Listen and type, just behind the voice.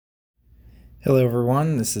Hello,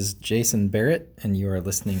 everyone. This is Jason Barrett, and you are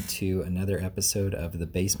listening to another episode of The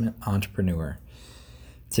Basement Entrepreneur.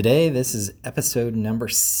 Today, this is episode number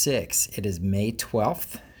 6. It is May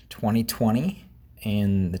 12th, 2020,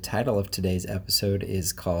 and the title of today's episode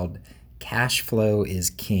is called Cash Flow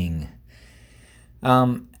is King.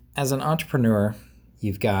 As an entrepreneur,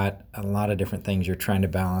 you've got a lot of different things you're trying to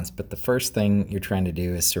balance, but the first thing you're trying to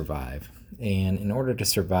do is survive. And in order to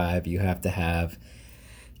survive, you have to have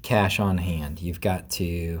cash on hand. You've got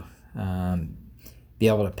to be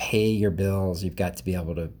able to pay your bills. You've got to be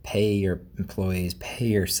able to pay your employees, pay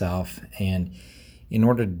yourself. And in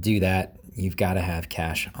order to do that, you've got to have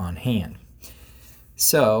cash on hand.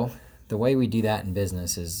 So the way we do that in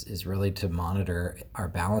business is really to monitor our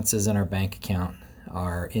balances in our bank account,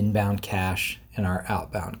 our inbound cash, and our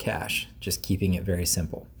outbound cash, just keeping it very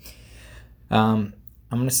simple. I'm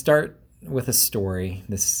going to start with a story.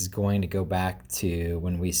 This is going to go back to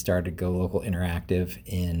when we started Go Local Interactive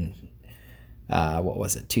in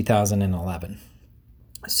 2011.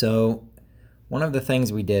 So one of the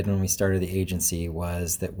things we did when we started the agency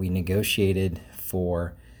was that we negotiated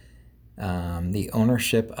for the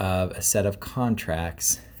ownership of a set of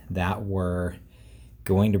contracts that were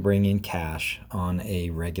going to bring in cash on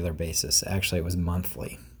a regular basis. Actually, it was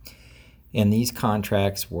monthly. And these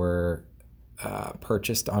contracts were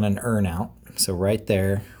purchased on an earnout. So right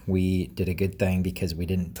there, we did a good thing because we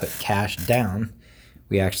didn't put cash down.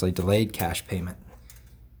 We actually delayed cash payment.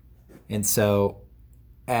 And so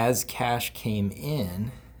as cash came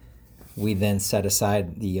in, we then set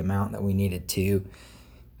aside the amount that we needed to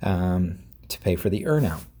pay for the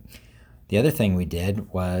earnout. The other thing we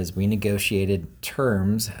did was we negotiated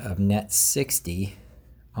terms of net 60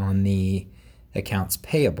 on the accounts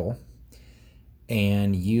payable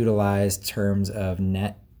and utilized terms of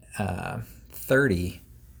net 30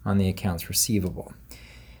 on the accounts receivable.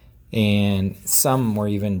 And some were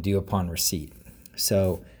even due upon receipt.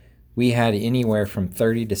 So we had anywhere from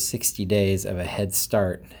 30 to 60 days of a head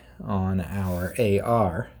start on our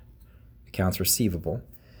AR, accounts receivable,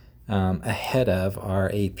 ahead of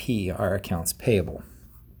our AP, our accounts payable.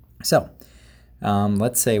 So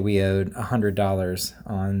let's say we owed $100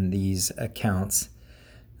 on these accounts.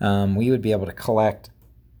 We would be able to collect,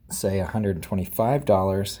 say,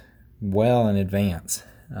 $125 well in advance,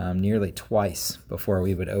 nearly twice before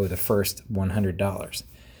we would owe the first $100.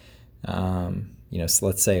 So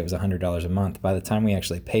let's say it was $100 a month. By the time we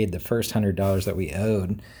actually paid the first $100 that we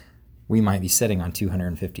owed, we might be sitting on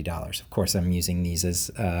 $250. Of course, I'm using these as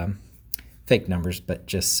fake numbers, but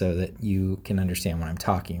just so that you can understand what I'm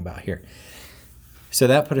talking about here. So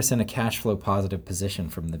that put us in a cash flow positive position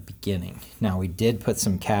from the beginning. Now, we did put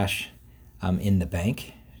some cash in the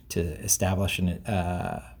bank to establish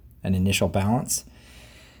an initial balance,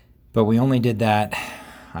 but we only did that,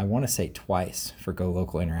 I want to say, twice for Go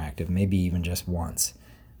Local Interactive, maybe even just once.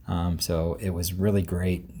 So it was really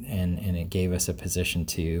great, and it gave us a position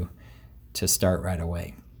to start right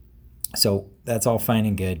away. So that's all fine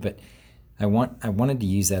and good, but I wanted to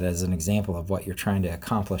use that as an example of what you're trying to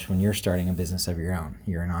accomplish when you're starting a business of your own.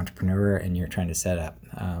 You're an entrepreneur and you're trying to set up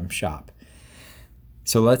shop.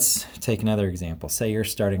 So let's take another example. Say you're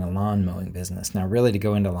starting a lawn mowing business. Now, really, to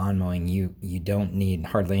go into lawn mowing, you don't need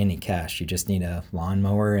hardly any cash. You just need a lawn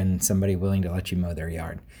mower and somebody willing to let you mow their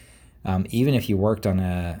yard. Even if you worked on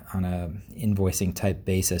a invoicing type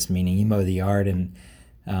basis, meaning you mow the yard and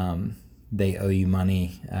they owe you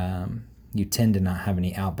money, you tend to not have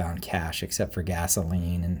any outbound cash except for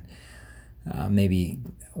gasoline and maybe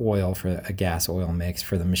oil for a gas oil mix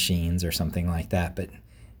for the machines or something like that. But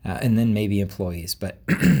and then maybe employees. But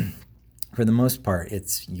for the most part,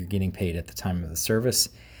 you're getting paid at the time of the service.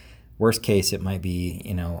 Worst case, it might be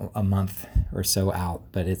a month or so out,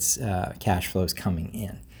 but it's cash flows coming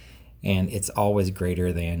in, and it's always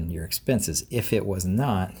greater than your expenses. If it was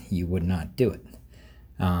not, you would not do it.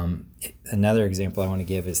 Another example I want to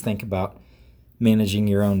give is think about managing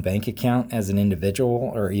your own bank account as an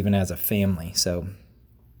individual or even as a family. So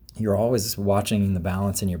you're always watching the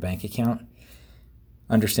balance in your bank account,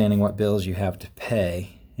 understanding what bills you have to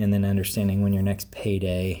pay, and then understanding when your next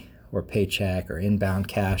payday or paycheck or inbound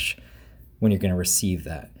cash, when you're going to receive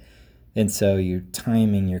that. And so you're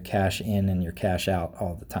timing your cash in and your cash out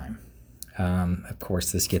all the time. Of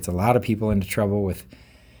course, this gets a lot of people into trouble with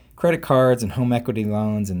credit cards and home equity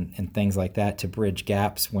loans and things like that to bridge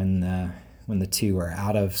gaps when the two are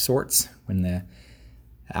out of sorts, when the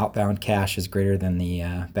outbound cash is greater than the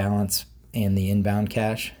balance and the inbound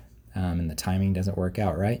cash, and the timing doesn't work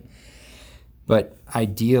out right. But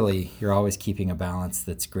ideally, you're always keeping a balance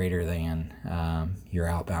that's greater than your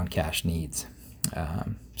outbound cash needs.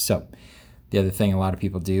 So The other thing a lot of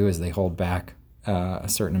people do is they hold back a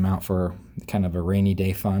certain amount for kind of a rainy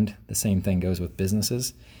day fund. The same thing goes with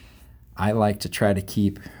businesses. I like to try to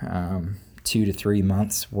keep 2 to 3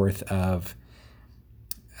 months worth of,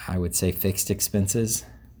 I would say, fixed expenses.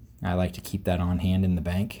 I like to keep that on hand in the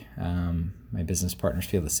bank. My business partners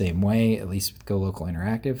feel the same way, at least with Go Local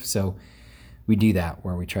Interactive. So we do that,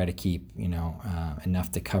 where we try to keep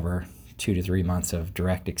enough to cover 2 to 3 months of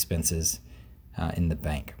direct expenses in the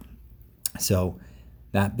bank. So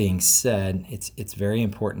that being said, it's very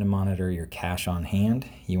important to monitor your cash on hand.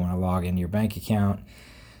 You want to log into your bank account,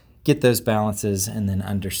 get those balances, and then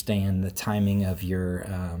understand the timing of your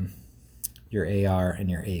AR and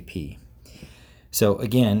your AP. So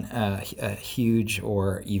again, a huge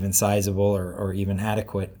or even sizable or even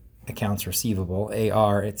adequate accounts receivable,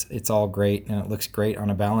 AR, it's all great and it looks great on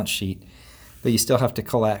a balance sheet, but you still have to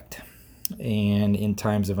collect. And in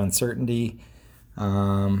times of uncertainty,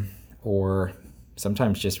 or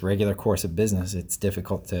sometimes just regular course of business, it's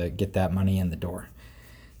difficult to get that money in the door.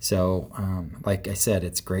 So like I said,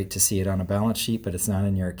 it's great to see it on a balance sheet, but it's not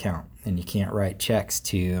in your account. And you can't write checks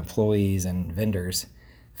to employees and vendors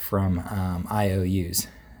from IOUs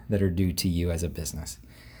that are due to you as a business.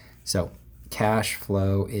 So cash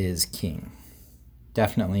flow is king.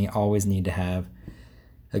 Definitely always need to have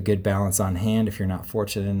a good balance on hand. If you're not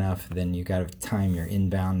fortunate enough, then you got to time your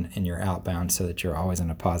inbound and your outbound so that you're always in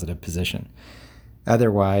a positive position.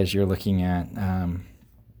 Otherwise, you're looking at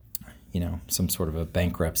some sort of a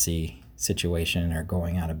bankruptcy situation or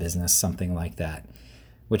going out of business, something like that,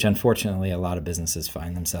 which unfortunately a lot of businesses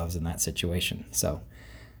find themselves in that situation. So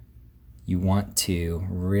you want to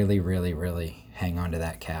really, really, really hang on to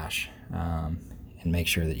that cash and make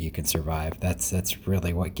sure that you can survive. That's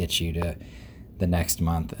really what gets you to the next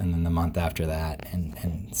month and then the month after that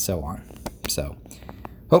and so on. So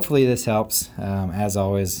hopefully this helps. As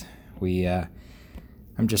always,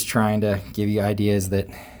 I'm just trying to give you ideas that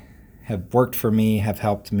have worked for me, have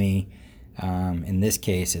helped me. In this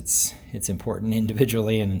case, it's important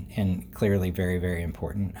individually and clearly very, very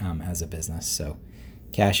important as a business. So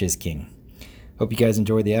cash is king. Hope you guys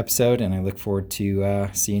enjoyed the episode, and I look forward to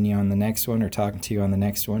seeing you on the next one or talking to you on the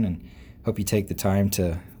next one, and hope you take the time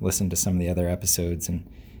to listen to some of the other episodes and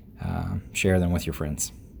share them with your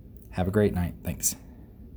friends. Have a great night. Thanks.